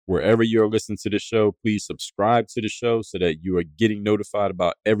Wherever you're listening to the show, please subscribe to the show so that you are getting notified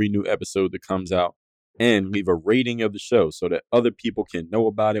about every new episode that comes out, and leave a rating of the show so that other people can know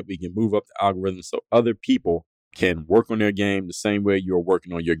about it. We can move up the algorithm so other people can work on their game the same way you're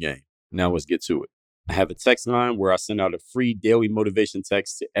working on your game. Now let's get to it. I have a text line where I send out a free daily motivation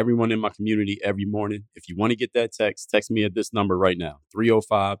text to everyone in my community every morning. If you want to get that text me at this number right now,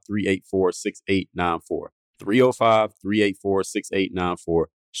 305-384-6894. 305-384-6894.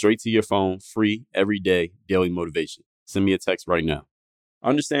 Straight to your phone, free, every day, daily motivation. Send me a text right now.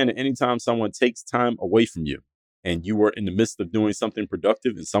 Understand that anytime someone takes time away from you and you are in the midst of doing something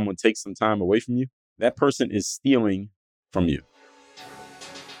productive and someone takes some time away from you, that person is stealing from you.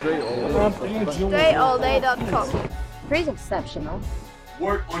 DreAllDay.com. Dre's exceptional.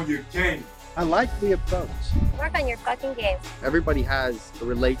 Work on your game. I like the approach. Work on your fucking game. Everybody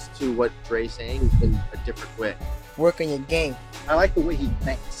relates to what Dre's saying in a different way. Work on your game. I like the way he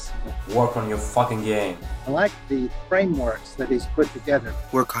thinks. Work on your fucking game. I like the frameworks that he's put together.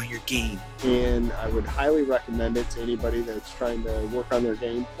 Work on your game. And I would highly recommend it to anybody that's trying to work on their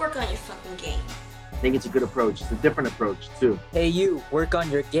game. Work on your fucking game. I think it's a good approach. It's a different approach, too. Hey, you, work on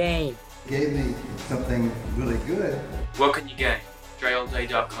your game. Gave me something really good. Work on your game.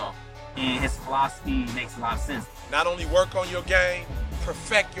 DreAllDay.com. And his philosophy makes a lot of sense. Not only work on your game,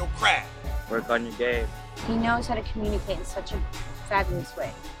 perfect your craft. Work on your game. He knows how to communicate in such a fabulous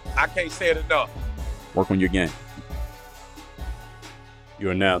way. I can't say it enough. Work on your game. You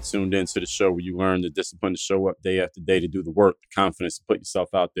are now tuned into the show where you learn the discipline to show up day after day, to do the work, the confidence to put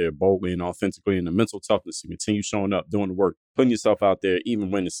yourself out there boldly and authentically, and the mental toughness to continue showing up, doing the work, putting yourself out there even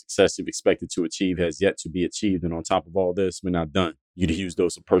when the success you've expected to achieve has yet to be achieved. And on top of all this, we're not done. You need a huge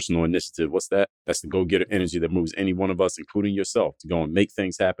dose of personal initiative. What's that? That's the go-getter energy that moves any one of us, including yourself, to go and make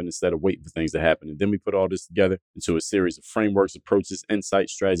things happen instead of waiting for things to happen. And then we put all this together into a series of frameworks, approaches,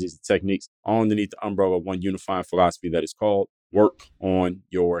 insights, strategies, and techniques, all underneath the umbrella of one unifying philosophy that is called Work on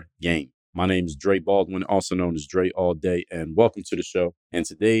Your Game. My name is Dre Baldwin, also known as Dre All Day, and welcome to the show. And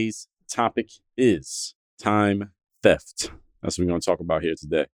today's topic is time theft. That's what we're going to talk about here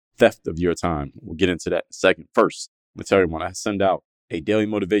today. Theft of your time. We'll get into that in a second. First, I'm going to tell everyone I send out a daily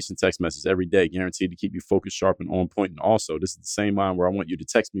motivation text message every day, guaranteed to keep you focused, sharp, and on point. And also, this is the same line where I want you to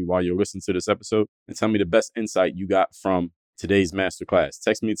text me while you're listening to this episode and tell me the best insight you got from today's masterclass.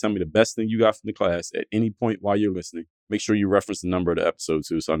 Text me and tell me the best thing you got from the class at any point while you're listening. Make sure you reference the number of the episode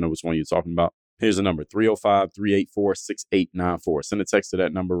too, so I know which one you're talking about. Here's the number, 305-384-6894. Send a text to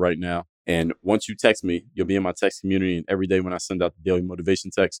that number right now. And once you text me, you'll be in my text community. And every day when I send out the daily motivation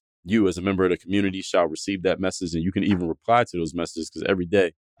text, you as a member of the community shall receive that message. And you can even reply to those messages, because every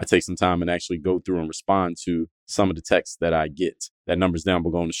day I take some time and actually go through and respond to some of the texts that I get. That number's down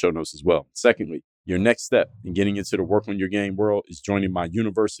below in the show notes as well. Secondly, your next step in getting into the Work on Your Game world is joining my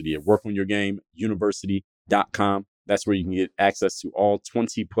university at workonyourgameuniversity.com. That's where you can get access to all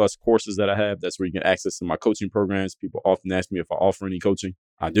 20 plus courses that I have. That's where you get access to my coaching programs. People often ask me if I offer any coaching.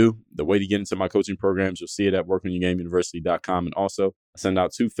 I do. The way to get into my coaching programs, you'll see it at workonyourgameuniversity.com. And also, I send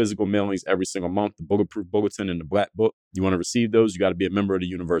out 2 physical mailings every single month, the Bulletproof Bulletin and the Black Book. You want to receive those, you got to be a member of the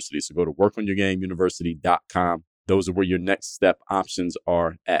university. So go to workonyourgameuniversity.com. Those are where your next step options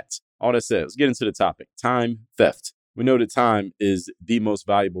are at. All that said, let's get into the topic. Time theft. We know that time is the most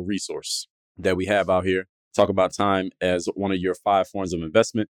valuable resource that we have out here. Talk about time as one of your 5 forms of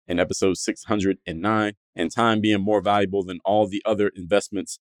investment in episode 609, and time being more valuable than all the other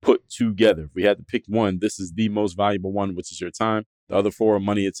investments put together. If we had to pick one, this is the most valuable one, which is your time. The other 4,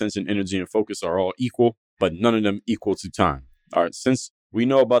 money, attention, energy, and focus, are all equal, but none of them equal to time. All right, since we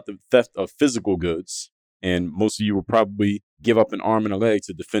know about the theft of physical goods, and most of you will probably give up an arm and a leg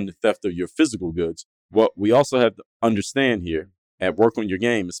to defend the theft of your physical goods, what we also have to understand here at Work on Your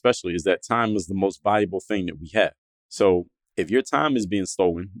Game especially is that time is the most valuable thing that we have. So if your time is being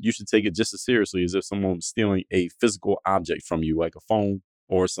stolen, you should take it just as seriously as if someone was stealing a physical object from you, like a phone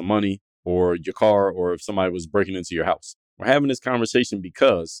or some money or your car, or if somebody was breaking into your house. We're having this conversation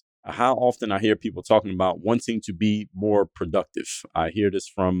because how often I hear people talking about wanting to be more productive. I hear this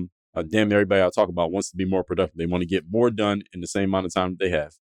from damn everybody I talk about wants to be more productive. They want to get more done in the same amount of time that they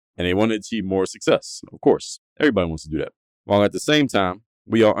have, and they want to achieve more success. Of course, everybody wants to do that. While at the same time,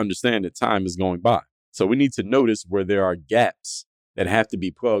 we all understand that time is going by. So we need to notice where there are gaps that have to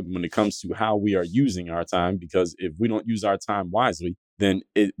be plugged when it comes to how we are using our time, because if we don't use our time wisely, then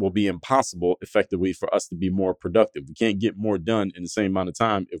it will be impossible effectively for us to be more productive. We can't get more done in the same amount of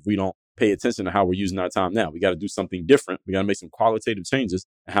time if we don't pay attention to how we're using our time now. We got to do something different. We got to make some qualitative changes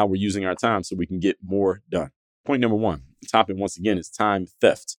in how we're using our time so we can get more done. Point number 1, the topic once again is time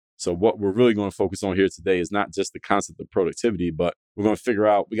theft. So what we're really going to focus on here today is not just the concept of productivity, but we're going to figure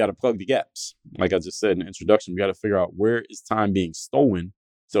out, we got to plug the gaps. Like I just said in the introduction, we got to figure out where is time being stolen.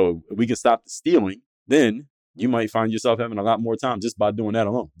 So if we can stop the stealing, then you might find yourself having a lot more time just by doing that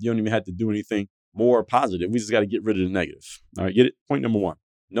alone. You don't even have to do anything more positive. We just got to get rid of the negative. All right, get it? Point number one,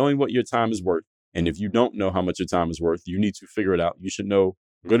 knowing what your time is worth. And if you don't know how much your time is worth, you need to figure it out. You should know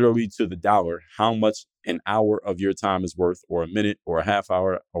literally to the dollar how much an hour of your time is worth, or a minute, or a half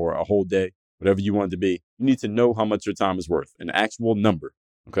hour, or a whole day, whatever you want it to be. You need to know how much your time is worth, an actual number.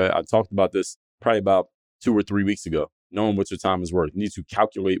 Okay, I talked about this probably about 2 or 3 weeks ago, knowing what your time is worth. You need to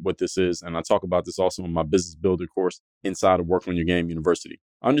calculate what this is. And I talk about this also in my business builder course inside of Work on Your Game University.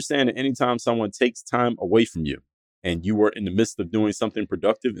 Understand that anytime someone takes time away from you and you are in the midst of doing something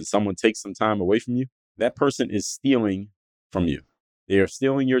productive and someone takes some time away from you, that person is stealing from you. They are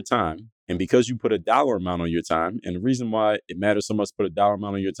stealing your time. And because you put a dollar amount on your time, and the reason why it matters so much to put a dollar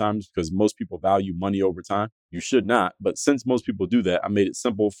amount on your time is because most people value money over time. You should not. But since most people do that, I made it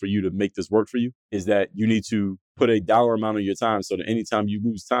simple for you to make this work for you, is that you need to put a dollar amount on your time so that anytime you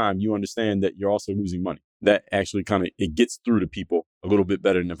lose time, you understand that you're also losing money. That actually it gets through to people a little bit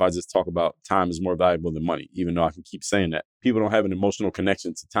better than if I just talk about time is more valuable than money, even though I can keep saying that. People don't have an emotional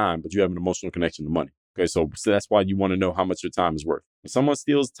connection to time, but you have an emotional connection to money. Okay, so that's why you want to know how much your time is worth. If someone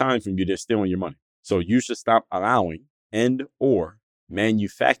steals time from you, they're stealing your money. So you should stop allowing and or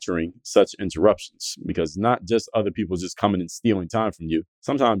manufacturing such interruptions, because not just other people just coming and stealing time from you.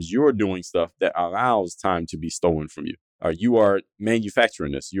 Sometimes you're doing stuff that allows time to be stolen from you. Or you are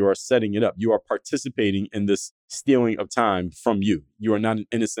manufacturing this. You are setting it up. You are participating in this stealing of time from you. You are not an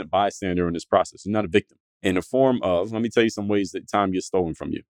innocent bystander in this process. You're not a victim. In the form of, let me tell you some ways that time gets stolen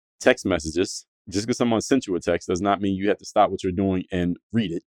from you. Text messages. Just because someone sent you a text does not mean you have to stop what you're doing and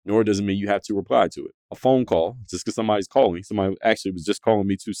read it, nor does it mean you have to reply to it. A phone call, just because somebody's calling. Somebody actually was just calling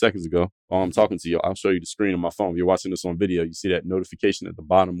me 2 seconds ago while I'm talking to you. I'll show you the screen on my phone. If you're watching this on video, you see that notification at the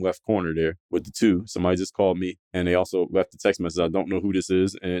bottom left corner there with the 2. Somebody just called me, and they also left a text message. I don't know who this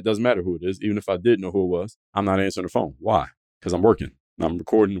is, and it doesn't matter who it is. Even if I did know who it was, I'm not answering the phone. Why? Because I'm working. I'm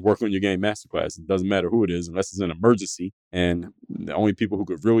recording Work on Your Game Masterclass. It doesn't matter who it is unless it's an emergency. And the only people who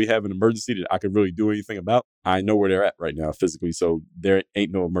could really have an emergency that I could really do anything about, I know where they're at right now physically. So there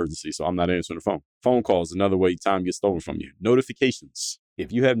ain't no emergency. So I'm not answering the phone. Phone calls, another way time gets stolen from you. Notifications.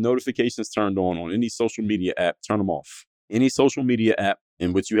 If you have notifications turned on any social media app, turn them off. Any social media app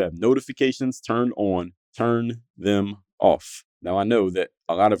in which you have notifications turned on, turn them off. Now, I know that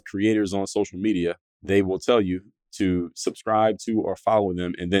a lot of creators on social media, they will tell you to subscribe to or follow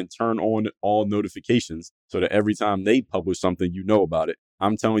them and then turn on all notifications so that every time they publish something, you know about it.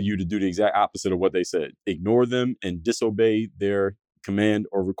 I'm telling you to do the exact opposite of what they said. Ignore them and disobey their command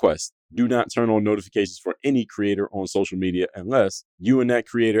or request. Do not turn on notifications for any creator on social media unless you and that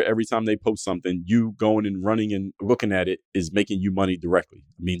creator, every time they post something, you going and running and looking at it is making you money directly.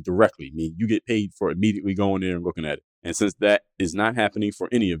 Directly. You get paid for immediately going there and looking at it. And since that is not happening for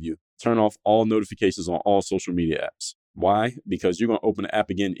any of you, turn off all notifications on all social media apps. Why? Because you're going to open the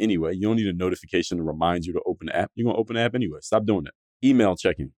app again anyway. You don't need a notification to remind you to open the app. You're going to open the app anyway. Stop doing that. Email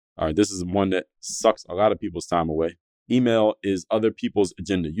checking. All right, this is one that sucks a lot of people's time away. Email is other people's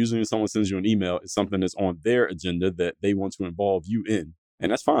agenda. Usually when someone sends you an email, it's something that's on their agenda that they want to involve you in.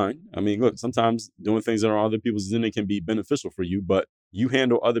 And that's fine. Look, sometimes doing things that are on other people's agenda can be beneficial for you, but you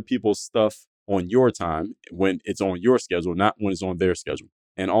handle other people's stuff on your time when it's on your schedule, not when it's on their schedule.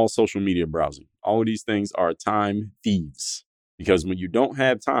 And all social media browsing. All of these things are time thieves, because when you don't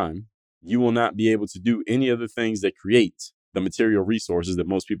have time, you will not be able to do any of the things that create the material resources that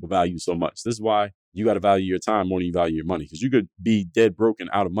most people value so much. This is why you got to value your time more than you value your money, because you could be dead broke and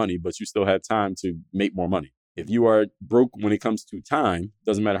out of money, but you still have time to make more money. If you are broke when it comes to time,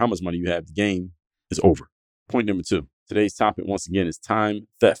 doesn't matter how much money you have, the game is over. Point number 2. Today's topic, once again, is time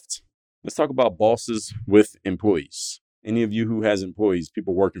theft. Let's talk about bosses with employees. Any of you who has employees,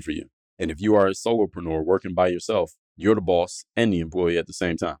 people working for you. And if you are a solopreneur working by yourself, you're the boss and the employee at the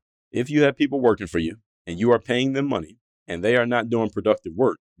same time. If you have people working for you and you are paying them money and they are not doing productive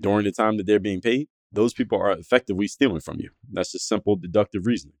work during the time that they're being paid, those people are effectively stealing from you. That's just simple deductive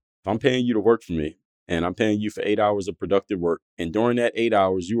reasoning. If I'm paying you to work for me and I'm paying you for 8 hours of productive work, and during that 8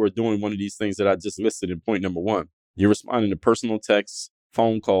 hours, you are doing one of these things that I just listed in point number 1. You're responding to personal texts,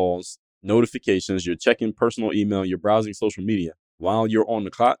 phone calls, notifications, you're checking personal email, you're browsing social media. While you're on the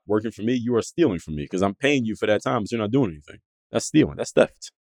clock working for me, you are stealing from me because I'm paying you for that time, but you're not doing anything. That's stealing. That's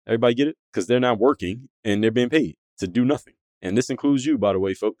theft. Everybody get it? Because they're not working and they're being paid to do nothing. And this includes you, by the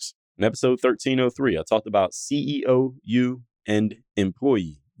way, folks. In episode 1303, I talked about CEO you and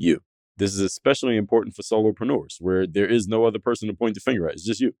employee you. This is especially important for solopreneurs where there is no other person to point the finger at. It's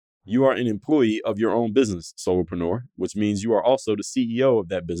just you. You are an employee of your own business, solopreneur, which means you are also the CEO of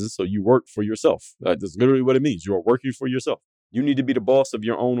that business. So you work for yourself. That's literally what it means. You are working for yourself. You need to be the boss of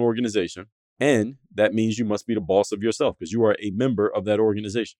your own organization. And that means you must be the boss of yourself because you are a member of that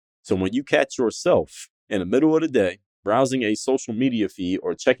organization. So when you catch yourself in the middle of the day, browsing a social media feed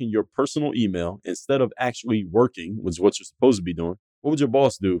or checking your personal email instead of actually working, which is what you're supposed to be doing, what would your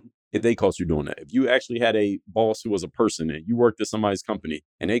boss do if they caught you doing that? If you actually had a boss who was a person and you worked at somebody's company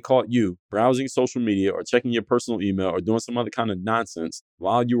and they caught you browsing social media or checking your personal email or doing some other kind of nonsense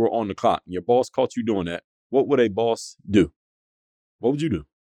while you were on the clock and your boss caught you doing that, what would a boss do? What would you do?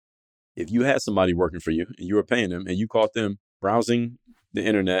 If you had somebody working for you and you were paying them and you caught them browsing the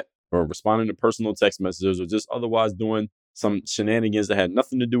internet or responding to personal text messages or just otherwise doing some shenanigans that had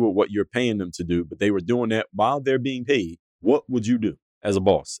nothing to do with what you're paying them to do, but they were doing that while they're being paid, what would you do as a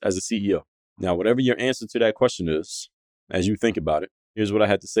boss, as a CEO? Now, whatever your answer to that question is, as you think about it, here's what I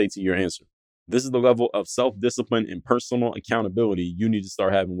had to say to your answer. This is the level of self-discipline and personal accountability you need to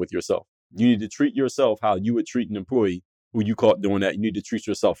start having with yourself. You need to treat yourself how you would treat an employee who you caught doing that. You need to treat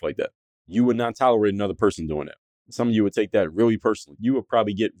yourself like that. You would not tolerate another person doing that. Some of you would take that really personally. You would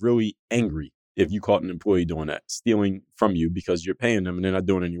probably get really angry if you caught an employee doing that, stealing from you because you're paying them and they're not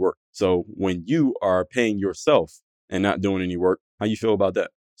doing any work. So when you are paying yourself and not doing any work, how you feel about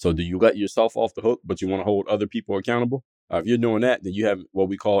that? So do you let yourself off the hook, but you want to hold other people accountable? If you're doing that, then you have what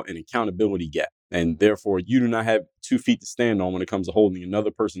we call an accountability gap. And therefore, you do not have 2 feet to stand on when it comes to holding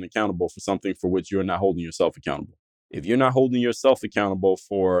another person accountable for something for which you're not holding yourself accountable. If you're not holding yourself accountable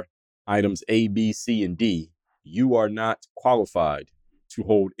for items A, B, C, and D, you are not qualified to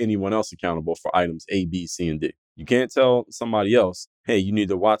hold anyone else accountable for items A, B, C, and D. You can't tell somebody else, hey, you need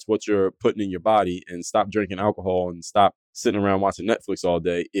to watch what you're putting in your body and stop drinking alcohol and stop sitting around watching Netflix all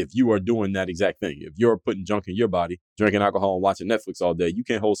day if you are doing that exact thing. If you're putting junk in your body, drinking alcohol and watching Netflix all day, you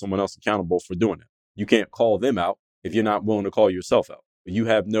can't hold someone else accountable for doing that. You can't call them out if you're not willing to call yourself out. You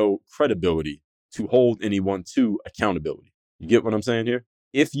have no credibility to hold anyone to accountability. You get what I'm saying here?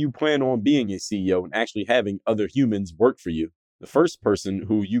 If you plan on being a CEO and actually having other humans work for you, the first person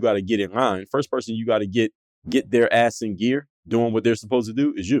who you got to get in line, first person you got to get their ass in gear doing what they're supposed to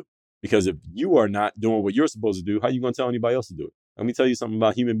do is you. Because if you are not doing what you're supposed to do, how are you going to tell anybody else to do it? Let me tell you something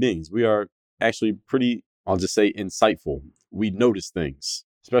about human beings. We are actually pretty, I'll just say, insightful. We notice things,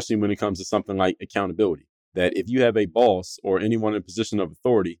 especially when it comes to something like accountability. That if you have a boss or anyone in a position of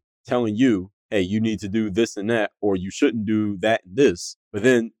authority telling you, hey, you need to do this and that, or you shouldn't do that and this, but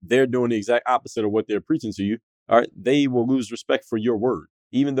then they're doing the exact opposite of what they're preaching to you, all right, they will lose respect for your word.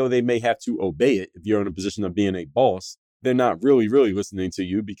 Even though they may have to obey it, if you're in a position of being a boss, they're not really listening to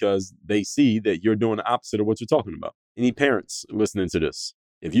you because they see that you're doing the opposite of what you're talking about. Any parents listening to this,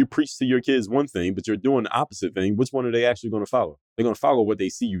 if you preach to your kids one thing, but you're doing the opposite thing, which one are they actually going to follow? They're going to follow what they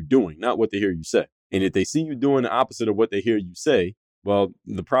see you doing, not what they hear you say. And if they see you doing the opposite of what they hear you say, well,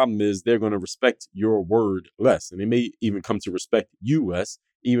 the problem is they're going to respect your word less. And they may even come to respect you less,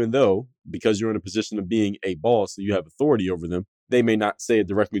 even though because you're in a position of being a boss and you have authority over them, they may not say it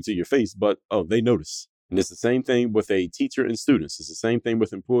directly to your face, but, they notice. And it's the same thing with a teacher and students. It's the same thing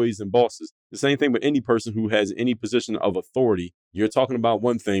with employees and bosses. The same thing with any person who has any position of authority. You're talking about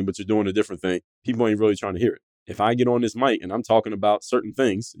one thing, but you're doing a different thing. People ain't really trying to hear it. If I get on this mic and I'm talking about certain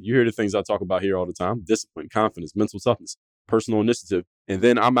things, you hear the things I talk about here all the time: discipline, confidence, mental toughness, personal initiative. And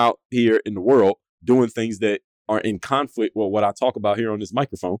then I'm out here in the world doing things that are in conflict with what I talk about here on this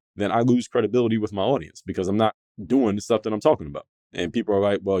microphone, then I lose credibility with my audience because I'm not doing the stuff that I'm talking about. And people are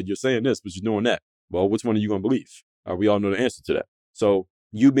like, well, you're saying this, but you're doing that. Well, which one are you going to believe? We all know the answer to that. So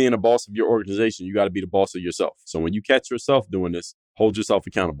you being a boss of your organization, you got to be the boss of yourself. So when you catch yourself doing this, hold yourself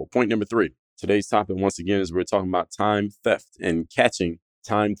accountable. Point number 3. Today's topic, once again, is we're talking about time theft and catching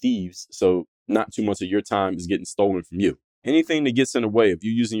time thieves. So not too much of your time is getting stolen from you. Anything that gets in the way of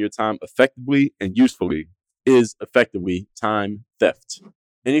you using your time effectively and usefully is effectively time theft.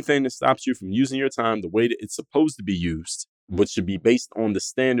 Anything that stops you from using your time the way that it's supposed to be used, which should be based on the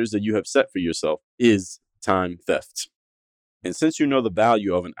standards that you have set for yourself, is time theft. And since you know the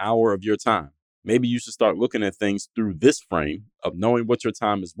value of an hour of your time, maybe you should start looking at things through this frame of knowing what your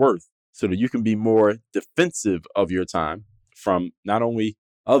time is worth so that you can be more defensive of your time from not only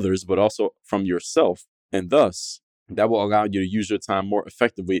others, but also from yourself. And thus, that will allow you to use your time more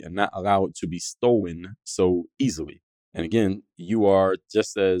effectively and not allow it to be stolen so easily. And again, you are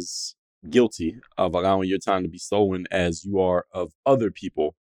just as guilty of allowing your time to be stolen as you are of other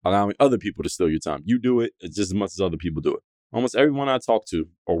people allowing other people to steal your time. You do it just as much as other people do it. Almost everyone I talk to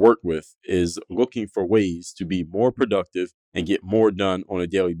or work with is looking for ways to be more productive and get more done on a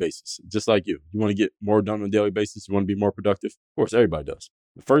daily basis. Just like you. You want to get more done on a daily basis? You want to be more productive? Of course, everybody does.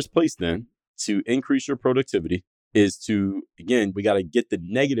 The first place then to increase your productivity is to, again, we got to get the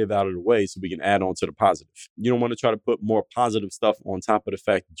negative out of the way so we can add on to the positive. You don't want to try to put more positive stuff on top of the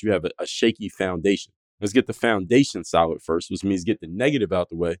fact that you have a shaky foundation. Let's get the foundation solid first, which means get the negative out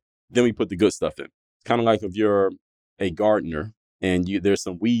the way. Then we put the good stuff in. It's kind of like if you're a gardener and there's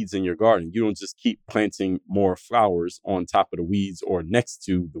some weeds in your garden. You don't just keep planting more flowers on top of the weeds or next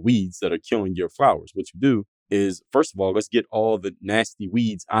to the weeds that are killing your flowers. What you do is, first of all, let's get all the nasty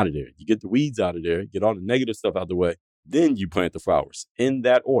weeds out of there. You get the weeds out of there, get all the negative stuff out of the way, then you plant the flowers in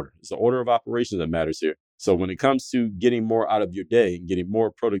that order. It's the order of operations that matters here. So when it comes to getting more out of your day and getting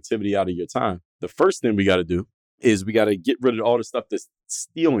more productivity out of your time, the first thing we got to do is we got to get rid of all the stuff that's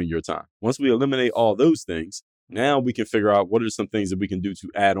stealing your time. Once we eliminate all those things, now we can figure out what are some things that we can do to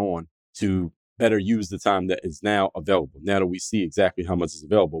add on to better use the time that is now available. Now that we see exactly how much is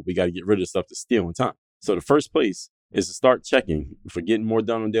available, we got to get rid of stuff that's stealing time. So the first place is to start checking, if we're getting more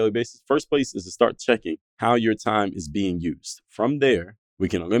done on a daily basis, first place is to start checking how your time is being used. From there, we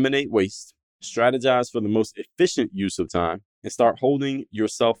can eliminate waste, strategize for the most efficient use of time, and start holding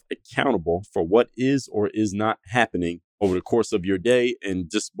yourself accountable for what is or is not happening over the course of your day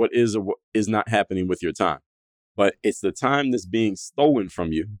and just what is or what is not happening with your time. But it's the time that's being stolen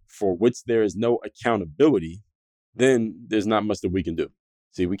from you for which there is no accountability, then there's not much that we can do.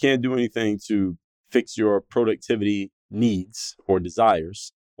 See, we can't do anything to fix your productivity needs or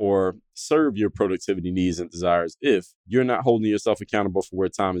desires or serve your productivity needs and desires if you're not holding yourself accountable for where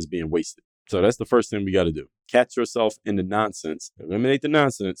time is being wasted. So that's the first thing we got to do. Catch yourself in the nonsense, eliminate the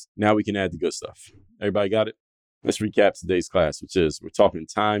nonsense. Now we can add the good stuff. Everybody got it? Let's recap today's class, which is we're talking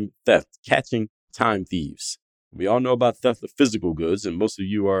time theft, catching time thieves. We all know about theft of physical goods, and most of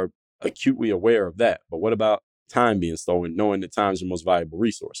you are acutely aware of that. But what about time being stolen, knowing that time is your most valuable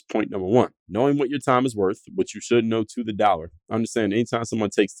resource? Point number one, knowing what your time is worth, which you should know to the dollar. Understand anytime someone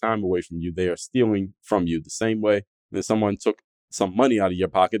takes time away from you, they are stealing from you the same way that someone took some money out of your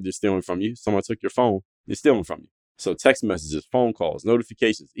pocket, they're stealing from you. Someone took your phone, they're stealing from you. So text messages, phone calls,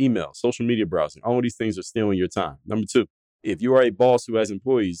 notifications, email, social media browsing, all of these things are stealing your time. Number two, if you are a boss who has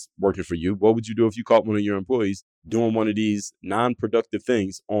employees working for you, what would you do if you caught one of your employees doing one of these non-productive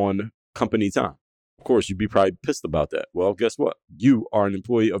things on company time? Of course, you'd be probably pissed about that. Well, guess what? You are an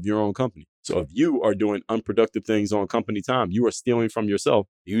employee of your own company. So if you are doing unproductive things on company time, you are stealing from yourself.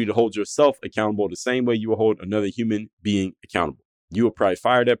 You need to hold yourself accountable the same way you will hold another human being accountable. You will probably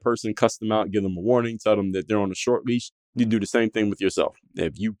fire that person, cuss them out, give them a warning, tell them that they're on a short leash. You do the same thing with yourself.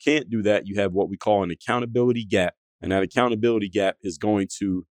 If you can't do that, you have what we call an accountability gap. And that accountability gap is going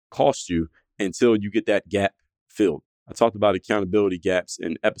to cost you until you get that gap filled. I talked about accountability gaps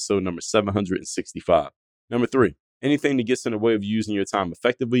in episode number 765. Number three, anything that gets in the way of using your time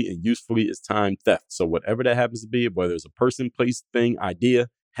effectively and usefully is time theft. So whatever that happens to be, whether it's a person, place, thing, idea,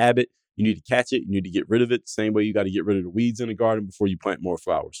 habit, you need to catch it. You need to get rid of it. The same way you got to get rid of the weeds in the garden before you plant more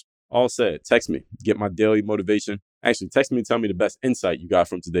flowers. All said, text me, get my daily motivation. Actually, text me and tell me the best insight you got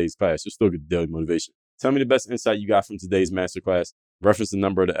from today's class. You'll still get the daily motivation. Tell me the best insight you got from today's masterclass. Reference the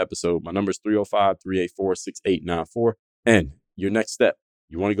number of the episode. My number is 305-384-6894. And your next step,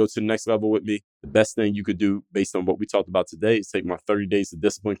 you want to go to the next level with me? The best thing you could do based on what we talked about today is take my 30 Days of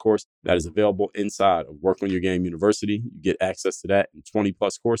Discipline course that is available inside of Work on Your Game University. You get access to that in 20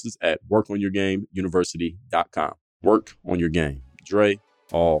 plus courses at workonyourgameuniversity.com. Work on your game. Dre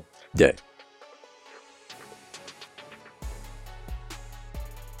all day.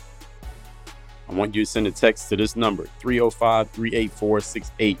 I want you to send a text to this number,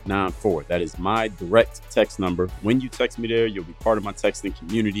 305-384-6894. That is my direct text number. When you text me there, you'll be part of my texting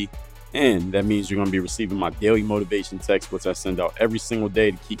community. And that means you're going to be receiving my daily motivation text, which I send out every single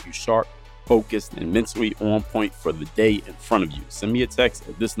day to keep you sharp, focused, and mentally on point for the day in front of you. Send me a text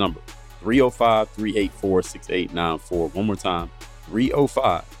at this number, 305-384-6894. One more time,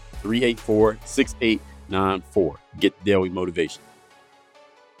 305-384-6894. Get daily motivation.